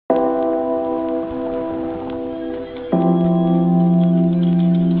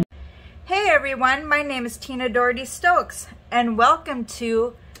everyone, my name is Tina Dougherty-Stokes and welcome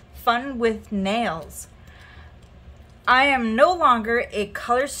to Fun with Nails. I am no longer a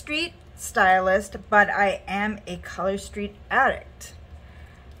Color Street stylist, but I am a Color Street addict.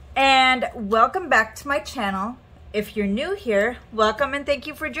 And welcome back to my channel. If you're new here, welcome and thank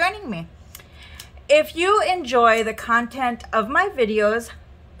you for joining me. If you enjoy the content of my videos,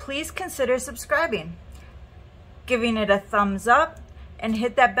 please consider subscribing, giving it a thumbs up, and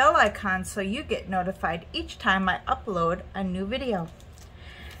hit that bell icon so you get notified each time I upload a new video.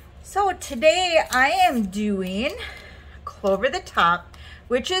 So today I am doing Clover the Top,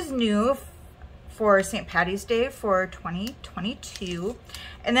 which is new for St. Patty's Day for 2022.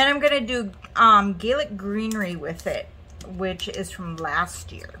 And then I'm gonna do Gaelic Greenery with it, which is from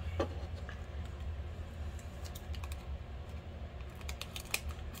last year.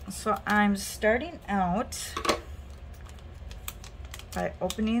 So I'm starting out by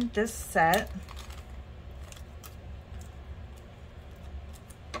opening this set.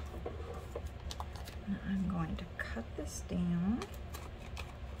 And I'm going to cut this down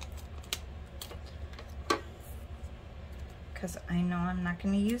because I know I'm not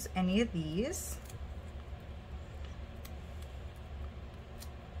going to use any of these.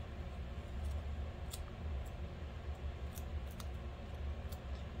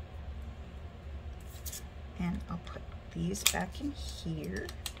 And I'll put these back in here.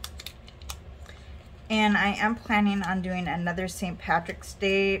 And I am planning on doing another St. Patrick's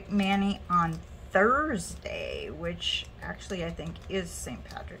Day mani on Thursday, which actually I think is St.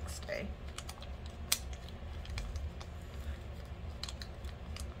 Patrick's Day.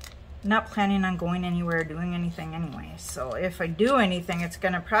 Not planning on going anywhere or doing anything anyway. So if I do anything, it's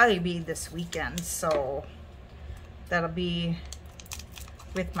gonna probably be this weekend. So that'll be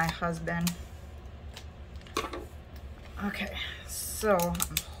with my husband. Okay, so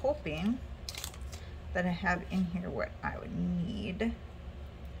I'm hoping that I have in here what I would need.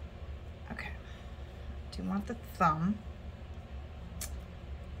 Okay, do you want the thumb?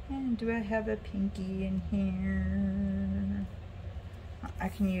 And do I have a pinky in here? I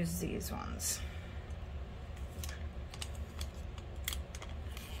can use these ones.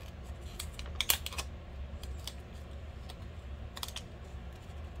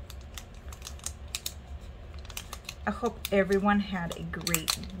 I hope everyone had a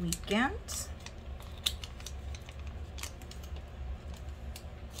great weekend.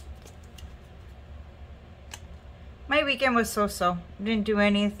 My weekend was so-so. Didn't do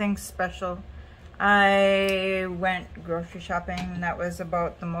anything special. I went grocery shopping and that was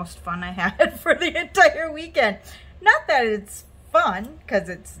about the most fun I had for the entire weekend. Not that it's fun, because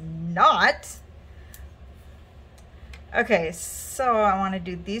it's not. Okay, so I want to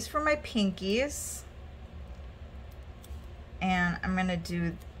do these for my pinkies. And I'm gonna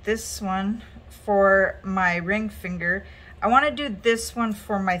do this one for my ring finger. I want to do this one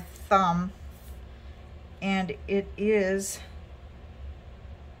for my thumb, and it is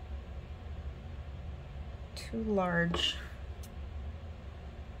too large.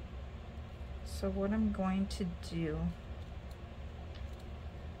 So what I'm going to do,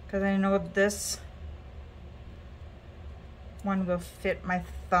 because I know this one will fit my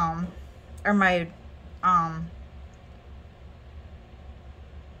thumb, or my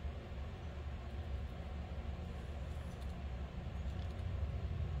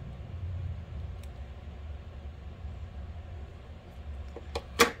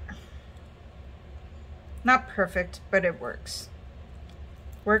not perfect, but it works.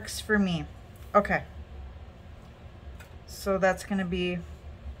 Works for me. Okay. So that's gonna be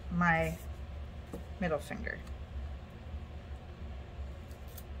my middle finger.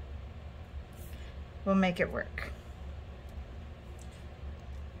 We'll make it work.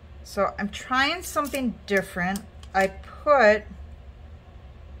 So I'm trying something different. I put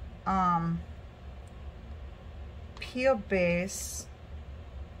peel base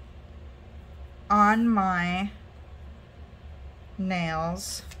on my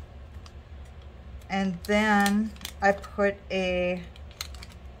nails, and then I put a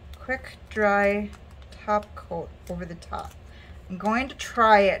quick dry top coat over the top. I'm going to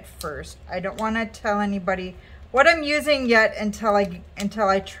try it first. I don't want to tell anybody what I'm using yet until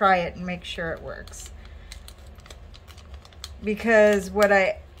I try it and make sure it works. Because what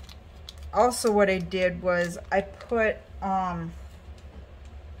I did was I put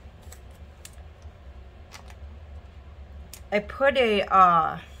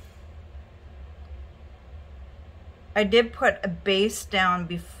I did put a base down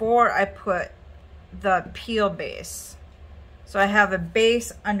before I put the peel base. So I have a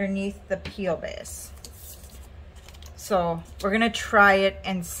base underneath the peel base. So we're gonna try it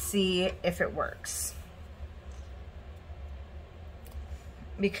and see if it works.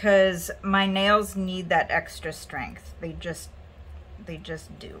 Because my nails need that extra strength. They just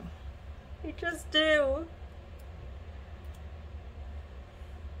do. They just do.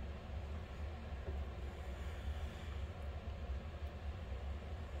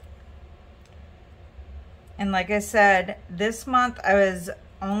 And like I said, this month I was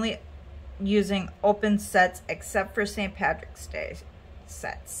only using open sets except for St. Patrick's Day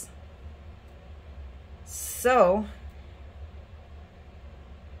sets. So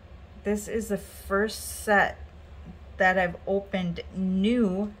this is the first set that I've opened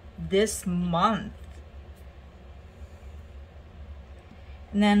new this month.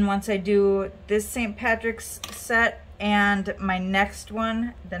 And then once I do this St. Patrick's set and my next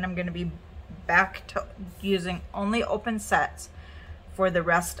one, then I'm gonna be back to using only open sets for the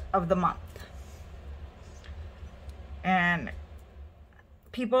rest of the month. And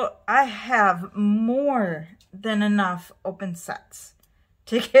people, I have more than enough open sets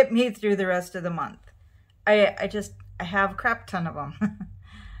to get me through the rest of the month. I have a crap ton of them.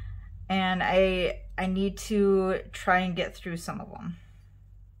 And I need to try and get through some of them.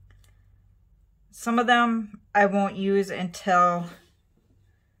 Some of them I won't use until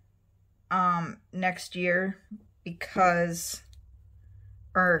next year, because,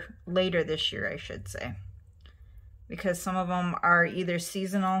 or later this year I should say, because some of them are either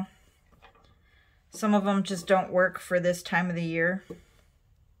seasonal, some of them just don't work for this time of the year.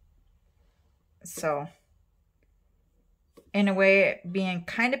 So in a way, being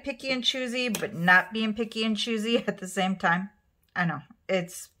kind of picky and choosy, but not being picky and choosy at the same time. I know,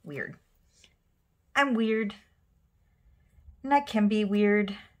 it's weird. I'm weird, and I can be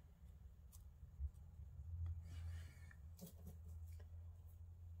weird.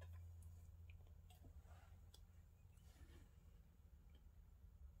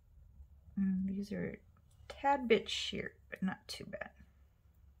 These are a tad bit sheared, but not too bad.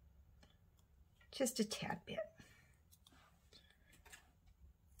 Just a tad bit.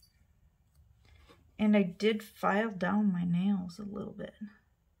 And I did file down my nails a little bit.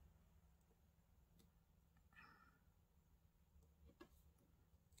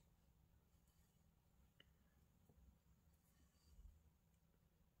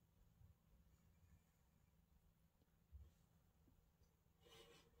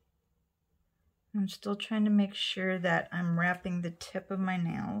 I'm still trying to make sure that I'm wrapping the tip of my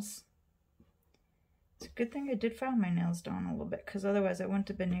nails. It's a good thing I did file my nails down a little bit, because otherwise I wouldn't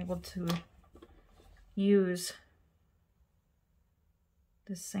have been able to use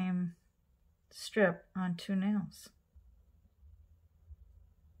the same strip on two nails.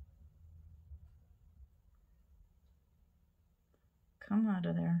 Come out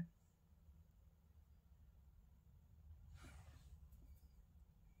of there.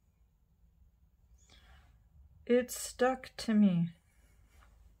 It's stuck to me.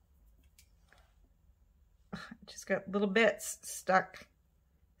 Ugh, I just got little bits stuck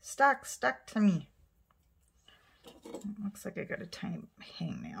to me. Looks like I got a tiny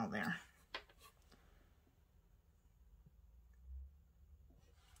hangnail there.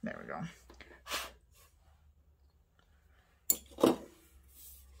 There we go.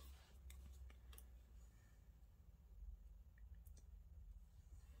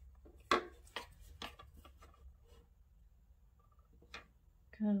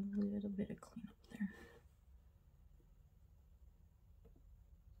 Got a little bit of cleanup there.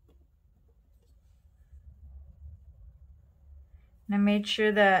 And I made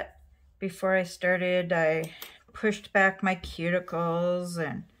sure that before I started, I pushed back my cuticles,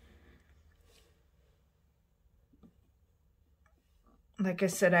 and like I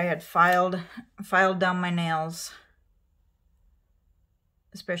said, I had filed down my nails,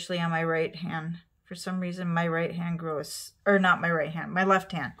 especially on my right hand. For some reason, my right hand grows, or not my right hand, my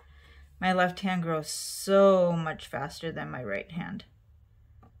left hand. My left hand grows so much faster than my right hand.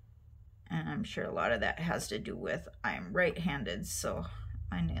 And I'm sure a lot of that has to do with I'm right-handed, so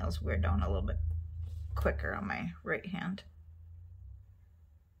my nails wear down a little bit quicker on my right hand.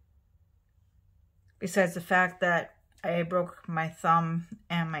 Besides the fact that I broke my thumb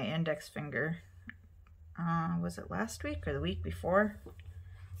and my index finger. Was it last week or the week before?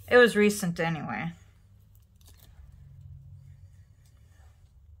 It was recent anyway.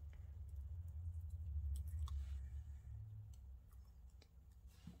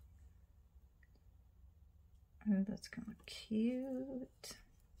 Oh, that's kind of cute.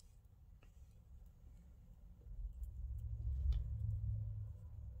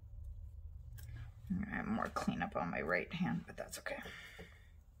 I have more cleanup on my right hand, but that's okay.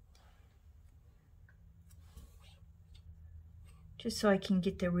 just so I can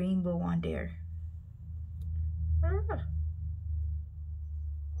get the rainbow on there. Ah.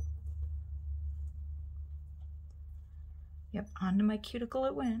 Yep, onto my cuticle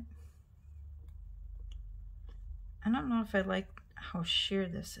it went. I don't know if I like how sheer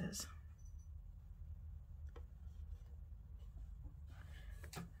this is.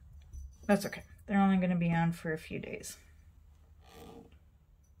 That's okay. They're only going to be on for a few days.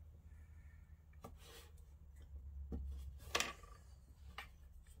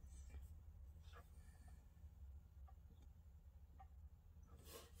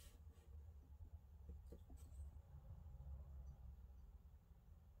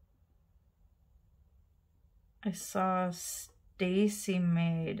 I saw Stacey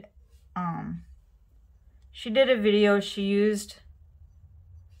made, she did a video, she used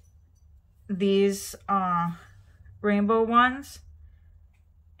these rainbow ones,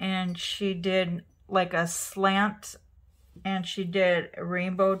 and she did like a slant, and she did a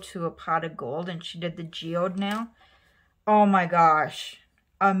rainbow to a pot of gold, and she did the geode nail. Oh my gosh,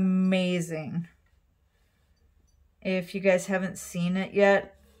 amazing. If you guys haven't seen it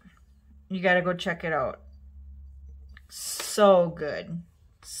yet, you gotta go check it out. So good.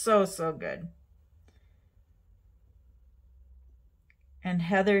 So good. And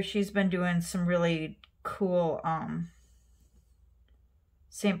Heather, she's been doing some really cool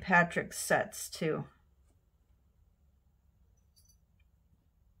St. Patrick's sets too.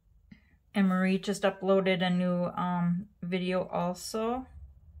 And Marie just uploaded a new video also.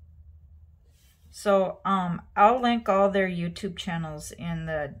 So I'll link all their YouTube channels in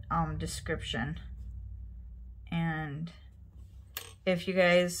the description. And if you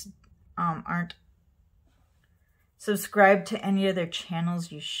guys aren't subscribed to any of their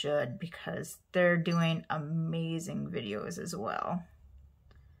channels, you should, because they're doing amazing videos as well.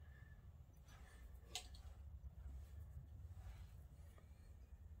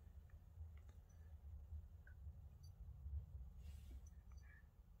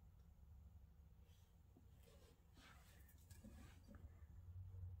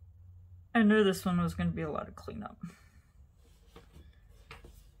 I knew this one was going to be a lot of cleanup.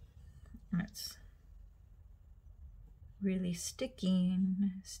 It's really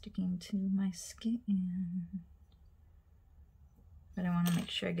sticking to my skin. But I want to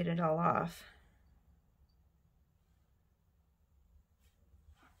make sure I get it all off.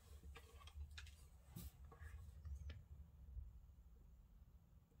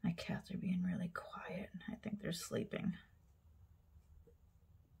 My cats are being really quiet. I think they're sleeping.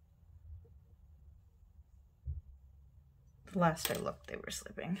 The last I looked, they were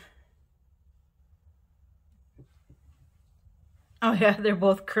sleeping. Oh yeah, they're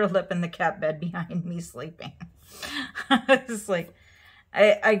both curled up in the cat bed behind me sleeping. It's like,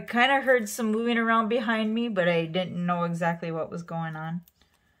 I kind of heard some moving around behind me, but I didn't know exactly what was going on.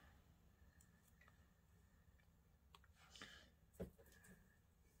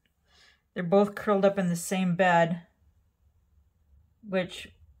 They're both curled up in the same bed, which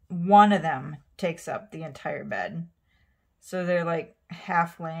one of them takes up the entire bed. So they're like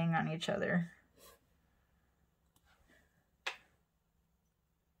half laying on each other.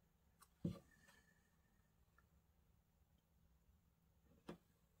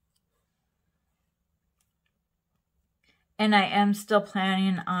 And I am still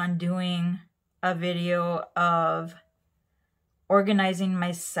planning on doing a video of organizing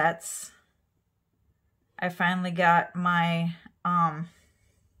my sets. I finally got my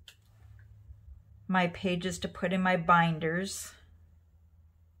my pages to put in my binders,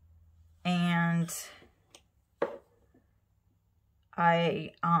 and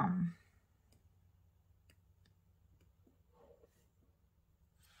I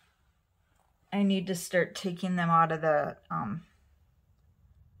need to start taking them out of the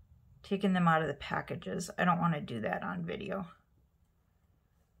packages. I don't want to do that on video,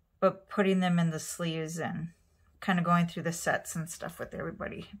 but putting them in the sleeves and kind of going through the sets and stuff with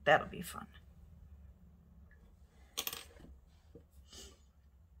everybody, that'll be fun.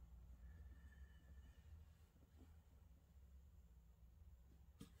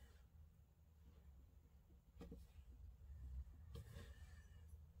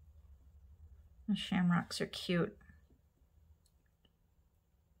 The shamrocks are cute.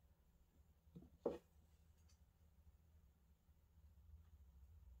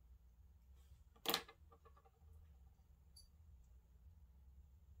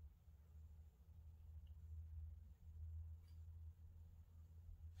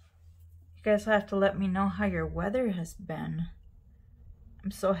 You guys will have to let me know how your weather has been.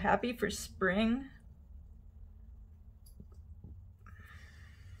 I'm so happy for spring.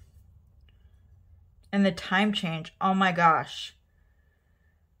 And the time change, oh my gosh.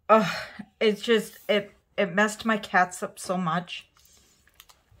 it's just, it messed my cats up so much.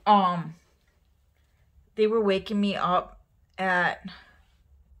 They were waking me up at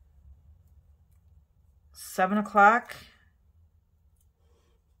 7 o'clock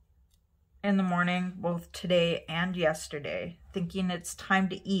in the morning, both today and yesterday, thinking it's time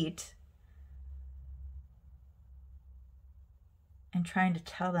to eat. And trying to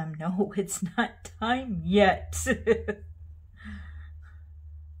tell them, no, it's not time yet.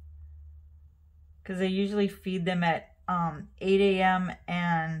 Because I usually feed them at 8 a.m.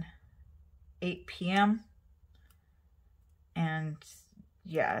 and 8 p.m. And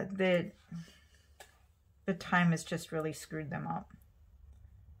yeah, the time has just really screwed them up.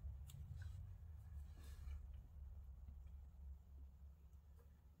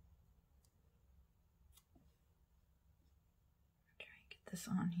 Try and get this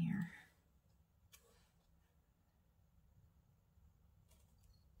on here.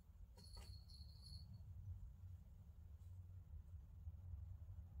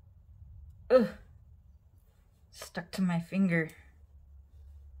 Ugh. Stuck to my finger.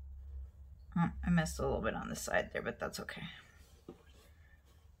 Oh, I missed a little bit on the side there, but that's okay.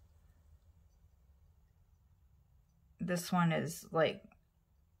 This one is like,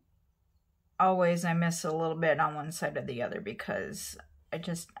 always I miss a little bit on one side or the other because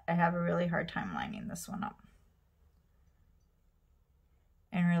I have a really hard time lining this one up.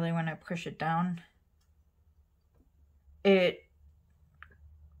 And really when I push it down, it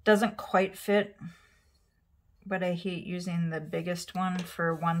doesn't quite fit, but I hate using the biggest one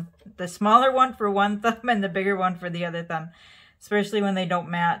for the smaller one for one thumb and the bigger one for the other thumb, especially when they don't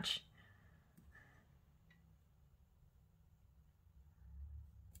match.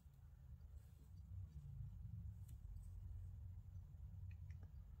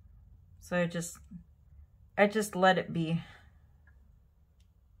 So I just let it be.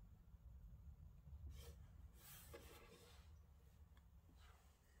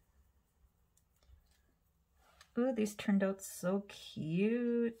 Ooh, these turned out so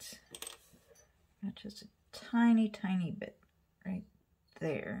cute. Got just a tiny, tiny bit right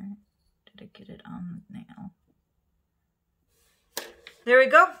there. Did I get it on the nail? There we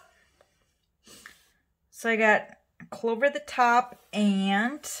go. So I got Clover the top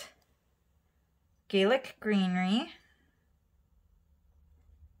and Gaelic Greenery.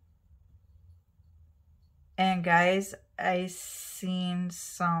 And guys, I seen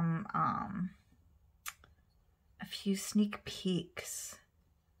some a few sneak peeks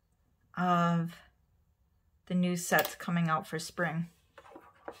of the new sets coming out for spring.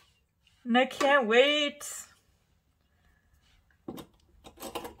 And I can't wait.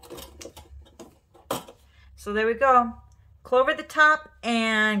 So there we go. Clover the top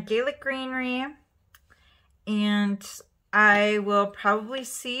and Gaelic Greenery. And I will probably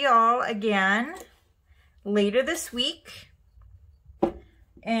see y'all again later this week.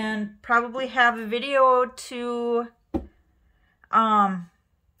 And probably have a video to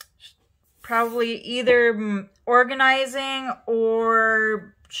probably either organizing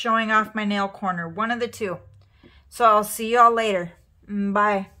or showing off my nail corner. One of the two. So I'll see y'all later.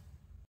 Bye.